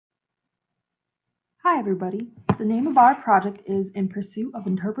Hi everybody. The name of our project is In Pursuit of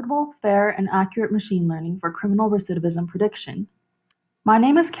Interpretable, Fair, and Accurate Machine Learning for Criminal Recidivism Prediction. My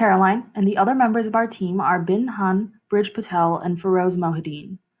name is Caroline, and the other members of our team are Bin Han, Bhrij Patel, and Feroze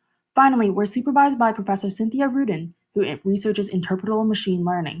Mohideen. Finally, we're supervised by Professor Cynthia Rudin, who researches interpretable machine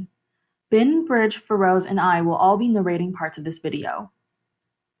learning. Bin, Bhrij, Feroze, and I will all be narrating parts of this video.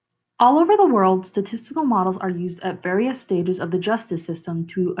 All over the world, statistical models are used at various stages of the justice system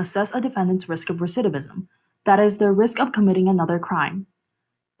to assess a defendant's risk of recidivism, that is, their risk of committing another crime.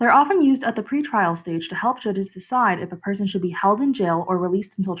 They're often used at the pretrial stage to help judges decide if a person should be held in jail or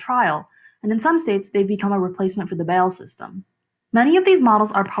released until trial, and in some states they've become a replacement for the bail system. Many of these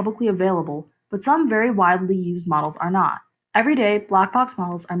models are publicly available, but some very widely used models are not. Every day, black box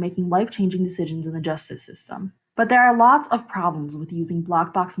models are making life-changing decisions in the justice system. But there are lots of problems with using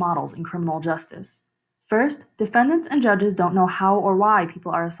black box models in criminal justice. First, defendants and judges don't know how or why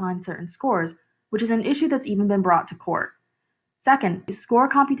people are assigned certain scores, which is an issue that's even been brought to court. Second, score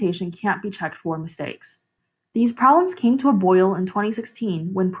computation can't be checked for mistakes. These problems came to a boil in 2016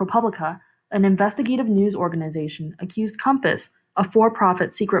 when ProPublica, an investigative news organization, accused Compass, a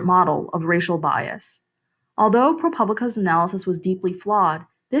for-profit secret model, of racial bias. Although ProPublica's analysis was deeply flawed,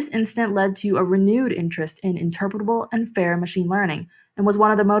 this incident led to a renewed interest in interpretable and fair machine learning, and was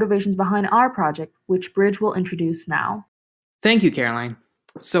one of the motivations behind our project, which Bhrij will introduce now. Thank you, Caroline.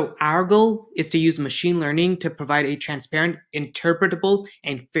 So our goal is to use machine learning to provide a transparent, interpretable,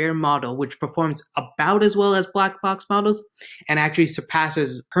 and fair model which performs about as well as black box models and actually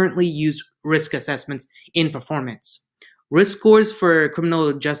surpasses currently used risk assessments in performance. Risk scores for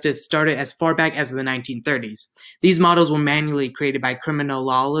criminal justice started as far back as the 1930s. These models were manually created by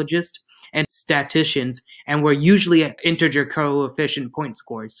criminologists and statisticians and were usually at integer coefficient point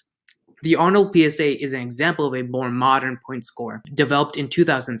scores. The Arnold PSA is an example of a more modern point score, developed in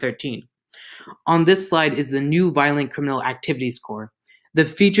 2013. On this slide is the new violent criminal activity score. The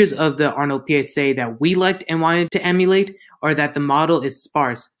features of the Arnold PSA that we liked and wanted to emulate are that the model is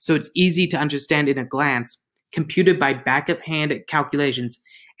sparse, so it's easy to understand in a glance, computed by back-of-hand calculations,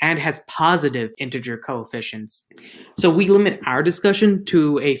 and has positive integer coefficients. So we limit our discussion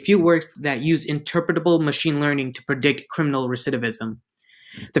to a few works that use interpretable machine learning to predict criminal recidivism.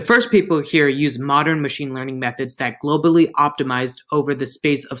 The first paper here used modern machine learning methods that globally optimized over the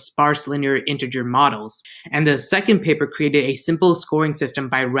space of sparse linear integer models. And the second paper created a simple scoring system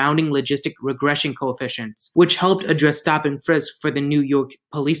by rounding logistic regression coefficients, which helped address stop and frisk for the New York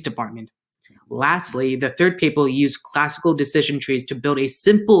Police Department. Lastly, the third paper used classical decision trees to build a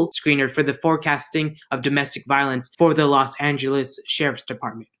simple screener for the forecasting of domestic violence for the Los Angeles Sheriff's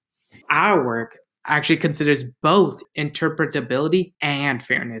Department. Our work actually considers both interpretability and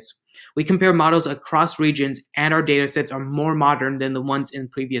fairness. We compare models across regions, and our datasets are more modern than the ones in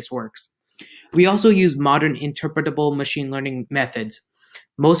previous works. We also use modern interpretable machine learning methods,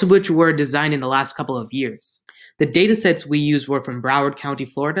 most of which were designed in the last couple of years. The datasets we used were from Broward County,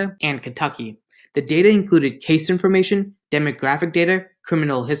 Florida, and Kentucky. The data included case information, demographic data,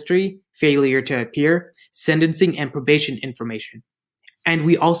 criminal history, failure to appear, sentencing, and probation information. And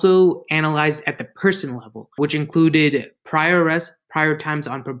we also analyzed at the person level, which included prior arrests, prior times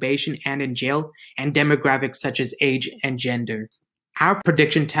on probation and in jail, and demographics such as age and gender. Our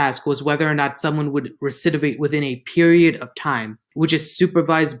prediction task was whether or not someone would recidivate within a period of time, which is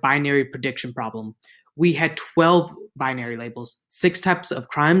supervised binary prediction problem. We had 12 binary labels, 6 types of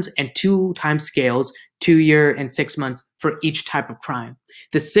crimes, and 2 time scales, 2 year and 6 months for each type of crime.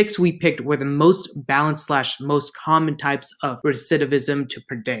 The 6 we picked were the most balanced / most common types of recidivism to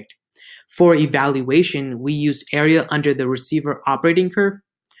predict. For evaluation, we used area under the receiver operating curve,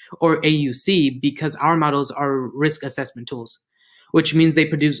 or AUC, because our models are risk assessment tools, which means they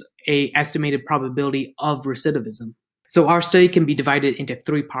produce an estimated probability of recidivism. So our study can be divided into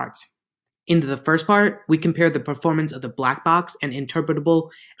 3 parts. In the first part, we compare the performance of the black box and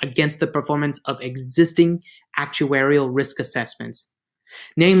interpretable against the performance of existing actuarial risk assessments,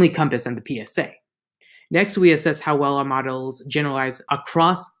 namely Compass and the PSA. Next, we assess how well our models generalize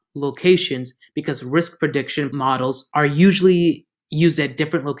across locations because risk prediction models are usually used at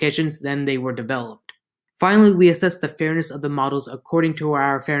different locations than they were developed. Finally, we assess the fairness of the models according to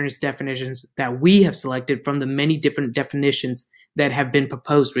our fairness definitions that we have selected from the many different definitions that have been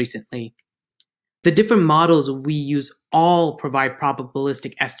proposed recently. The different models we use all provide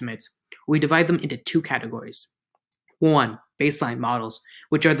probabilistic estimates. We divide them into 2 categories. 1, baseline models,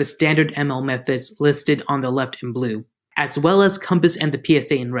 which are the standard ML methods listed on the left in blue, as well as Compass and the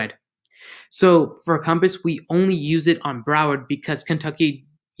PSA in red. So for Compass, we only use it on Broward because Kentucky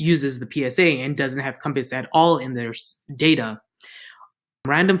uses the PSA and doesn't have Compass at all in their data.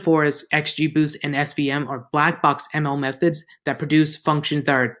 Random forest, XGBoost, and SVM are black box ML methods that produce functions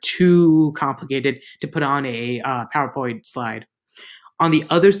that are too complicated to put on a PowerPoint slide. On the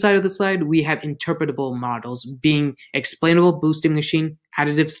other side of the slide, we have interpretable models, being explainable boosting machine,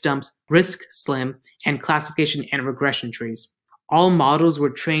 additive stumps, RISC-SLIM, and classification and regression trees. All models were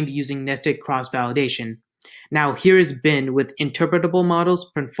trained using nested cross-validation. Now here is Bin with interpretable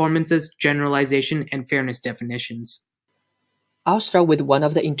models, performances, generalization, and fairness definitions. I'll start with one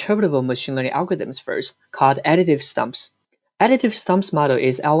of the interpretable machine learning algorithms first, called additive stumps. Additive stumps model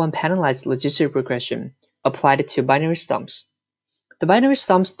is L1 panelized logistic regression applied to binary stumps. The binary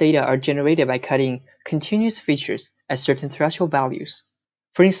stumps data are generated by cutting continuous features at certain threshold values.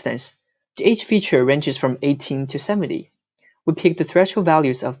 For instance, the age feature ranges from 18 to 70. We pick the threshold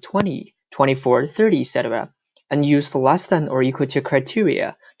values of 20, 24, 30, etc., and use the less than or equal to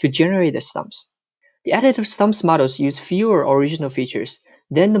criteria to generate the stumps. The additive stumps models use fewer original features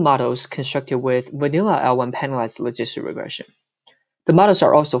than the models constructed with vanilla L1 panelized logistic regression. The models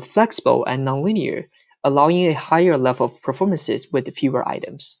are also flexible and nonlinear, allowing a higher level of performances with fewer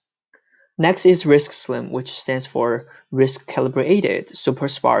items. Next is RISC-SLIM, which stands for Risk-Calibrated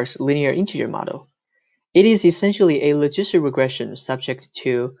Supersparse Linear Integer Model. It is essentially a logistic regression subject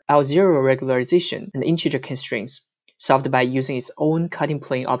to L0 regularization and integer constraints, solved by using its own cutting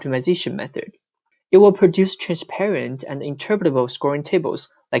plane optimization method. It will produce transparent and interpretable scoring tables,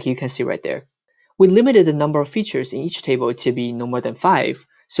 like you can see right there. We limited the number of features in each table to be no more than 5,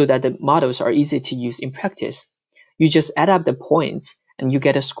 so that the models are easy to use in practice. You just add up the points, and you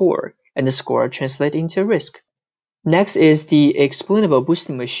get a score, and the score translates into risk. Next is the explainable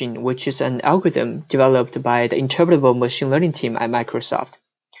boosting machine, which is an algorithm developed by the interpretable machine learning team at Microsoft.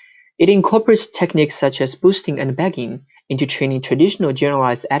 It incorporates techniques such as boosting and bagging into training traditional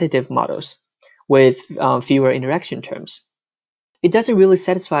generalized additive models with fewer interaction terms. It doesn't really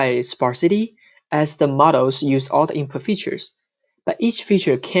satisfy sparsity, as the models use all the input features, but each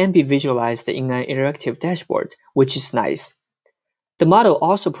feature can be visualized in an interactive dashboard, which is nice. The model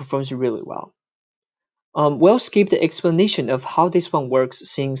also performs really well. We'll skip the explanation of how this one works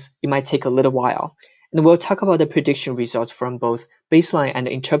since it might take a little while, and we'll talk about the prediction results from both baseline and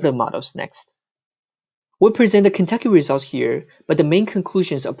interpretive models next. We'll present the Kentucky results here, but the main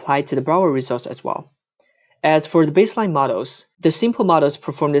conclusions apply to the Broward results as well. As for the baseline models, the simple models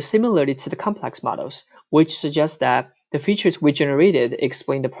performed similarly to the complex models, which suggests that the features we generated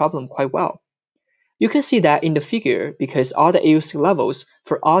explain the problem quite well. You can see that in the figure because all the AUC levels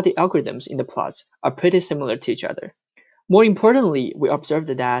for all the algorithms in the plots are pretty similar to each other. More importantly, we observed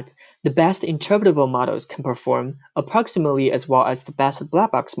that the best interpretable models can perform approximately as well as the best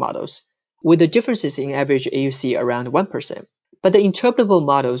black box models, with the differences in average AUC around 1%. But the interpretable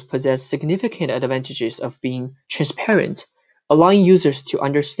models possess significant advantages of being transparent, allowing users to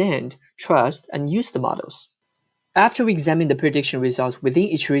understand, trust, and use the models. After we examined the prediction results within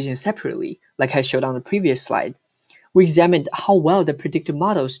each region separately, like I showed on the previous slide, we examined how well the predictive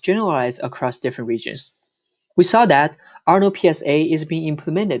models generalize across different regions. We saw that Arnold PSA is being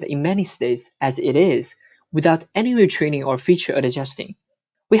implemented in many states as it is, without any retraining or feature adjusting.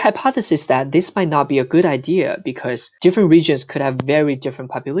 We hypothesized that this might not be a good idea because different regions could have very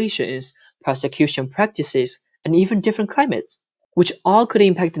different populations, prosecution practices, and even different climates, which all could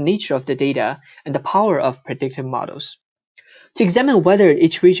impact the nature of the data and the power of predictive models. To examine whether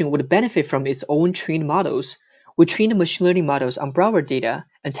each region would benefit from its own trained models, we trained the machine learning models on Broward data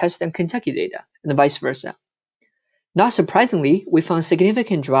and tested on Kentucky data, and vice versa. Not surprisingly, we found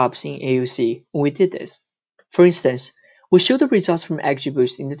significant drops in AUC when we did this. For instance, we show the results from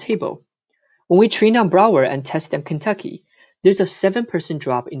XGBoost in the table. When we train on Broward and test on Kentucky, there's a 7%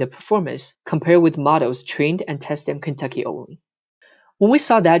 drop in the performance compared with models trained and tested on Kentucky only. When we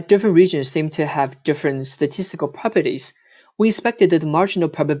saw that different regions seem to have different statistical properties, we inspected the marginal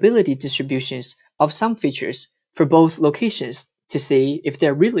probability distributions of some features for both locations to see if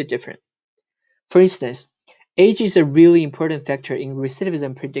they're really different. For instance, age is a really important factor in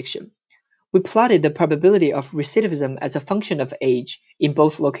recidivism prediction. We plotted the probability of recidivism as a function of age in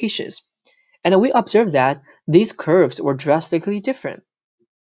both locations, and we observed that these curves were drastically different.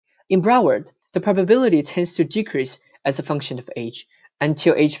 In Broward, the probability tends to decrease as a function of age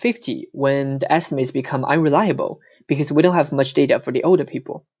until age 50, when the estimates become unreliable because we don't have much data for the older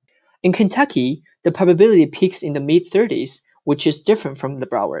people. In Kentucky, the probability peaks in the mid-30s, which is different from the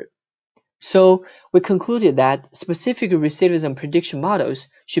Broward. So we concluded that specific recidivism prediction models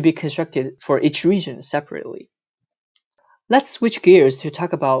should be constructed for each region separately. Let's switch gears to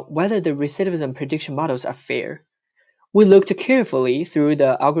talk about whether the recidivism prediction models are fair. We looked carefully through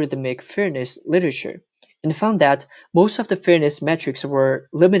the algorithmic fairness literature and found that most of the fairness metrics were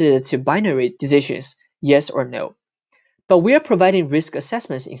limited to binary decisions, yes or no. But we are providing risk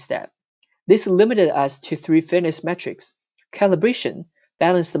assessments instead. This limited us to 3 fairness metrics: calibration,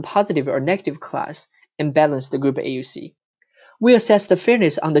 balance the positive or negative class, and balance the group AUC. We assessed the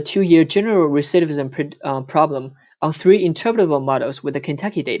fairness on the 2-year general recidivism problem on 3 interpretable models with the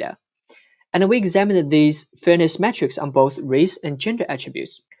Kentucky data, and we examined these fairness metrics on both race and gender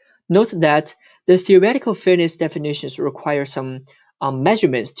attributes. Note that the theoretical fairness definitions require some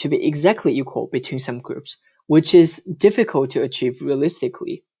measurements to be exactly equal between some groups, which is difficult to achieve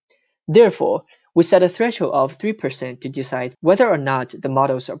realistically. Therefore, we set a threshold of 3% to decide whether or not the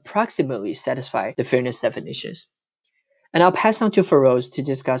models approximately satisfy the fairness definitions. And I'll pass on to Feroze to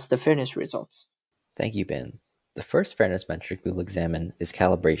discuss the fairness results. Thank you, Ben. The first fairness metric we will examine is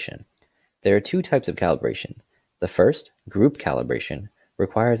calibration. There are 2 types of calibration. The first, group calibration,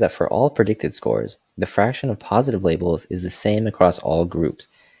 requires that for all predicted scores, the fraction of positive labels is the same across all groups.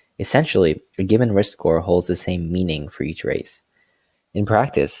 Essentially, a given risk score holds the same meaning for each race. In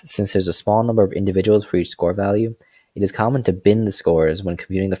practice, since there's a small number of individuals for each score value, it is common to bin the scores when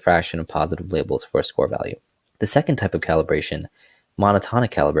computing the fraction of positive labels for a score value. The second type of calibration, monotonic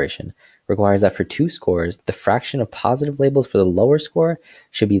calibration, requires that for 2 scores, the fraction of positive labels for the lower score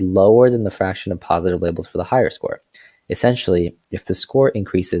should be lower than the fraction of positive labels for the higher score. Essentially, if the score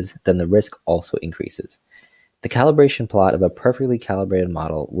increases, then the risk also increases. The calibration plot of a perfectly calibrated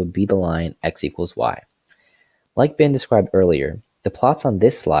model would be the line x equals y. Like Ben described earlier, the plots on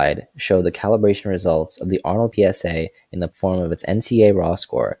this slide show the calibration results of the Arnold PSA in the form of its NCA raw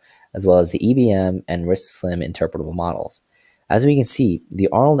score, as well as the EBM and RiskSlim interpretable models. As we can see, the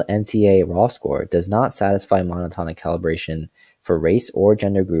Arnold NCA raw score does not satisfy monotonic calibration for race or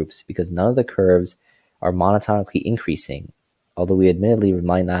gender groups because none of the curves are monotonically increasing, although we admittedly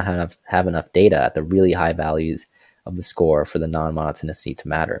might not have enough data at the really high values of the score for the non-monotonicity to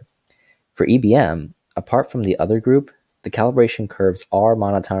matter. For EBM, apart from the other group, the calibration curves are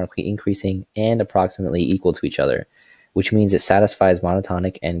monotonically increasing and approximately equal to each other, which means it satisfies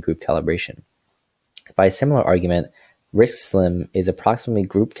monotonic and group calibration. By a similar argument, RiskSlim is approximately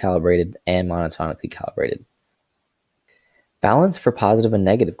group calibrated and monotonically calibrated. Balance for positive and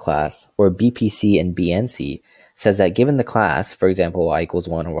negative class, or BPC and BNC, says that given the class, for example y equals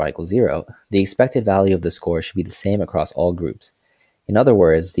 1 or y equals 0, the expected value of the score should be the same across all groups. In other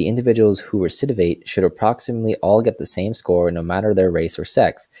words, the individuals who recidivate should approximately all get the same score no matter their race or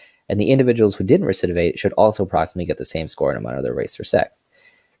sex, and the individuals who didn't recidivate should also approximately get the same score no matter their race or sex.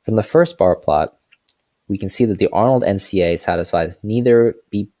 From the first bar plot, we can see that the Arnold NCA satisfies neither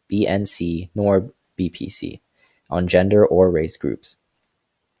BNC nor BPC on gender or race groups.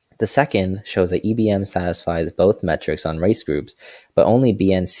 The second shows that EBM satisfies both metrics on race groups, but only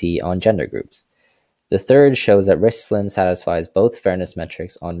BNC on gender groups. The third shows that RiskSlim satisfies both fairness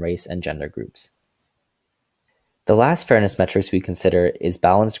metrics on race and gender groups. The last fairness metrics we consider is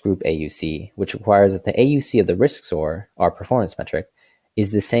balanced group AUC, which requires that the AUC of the risk score, our performance metric,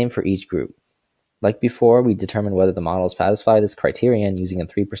 is the same for each group. Like before, we determine whether the models satisfy this criterion using a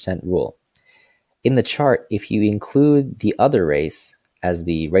 3% rule. In the chart, if you include the other race, as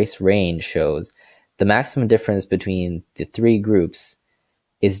the race range shows, the maximum difference between the 3 groups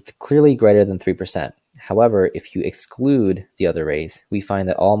is clearly greater than 3%. However, if you exclude the other race, we find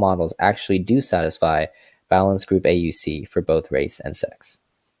that all models actually do satisfy balanced group AUC for both race and sex.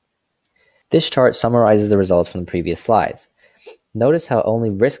 This chart summarizes the results from the previous slides. Notice how only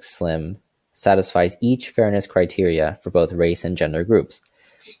RiskSlim satisfies each fairness criteria for both race and gender groups.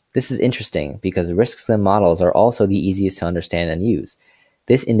 This is interesting because RiskSlim models are also the easiest to understand and use.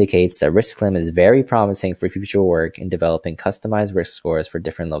 This indicates that RiskSlim is very promising for future work in developing customized risk scores for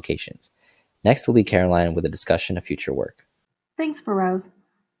different locations. Next will be Caroline with a discussion of future work. Thanks, Feroze.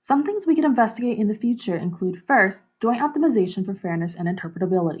 Some things we can investigate in the future include, first, joint optimization for fairness and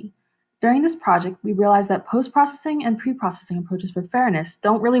interpretability. During this project, we realized that post-processing and pre-processing approaches for fairness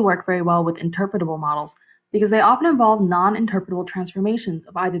don't really work very well with interpretable models because they often involve non-interpretable transformations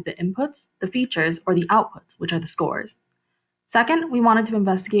of either the inputs, the features, or the outputs, which are the scores. Second, we wanted to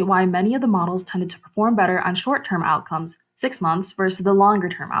investigate why many of the models tended to perform better on short-term outcomes, 6 months, versus the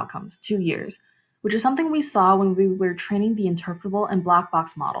longer-term outcomes, 2 years, which is something we saw when we were training the interpretable and black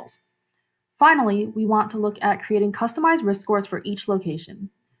box models. Finally, we want to look at creating customized risk scores for each location.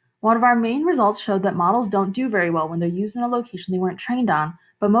 One of our main results showed that models don't do very well when they're used in a location they weren't trained on,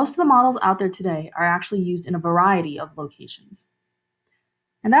 but most of the models out there today are actually used in a variety of locations.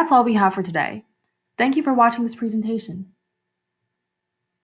 And that's all we have for today. Thank you for watching this presentation.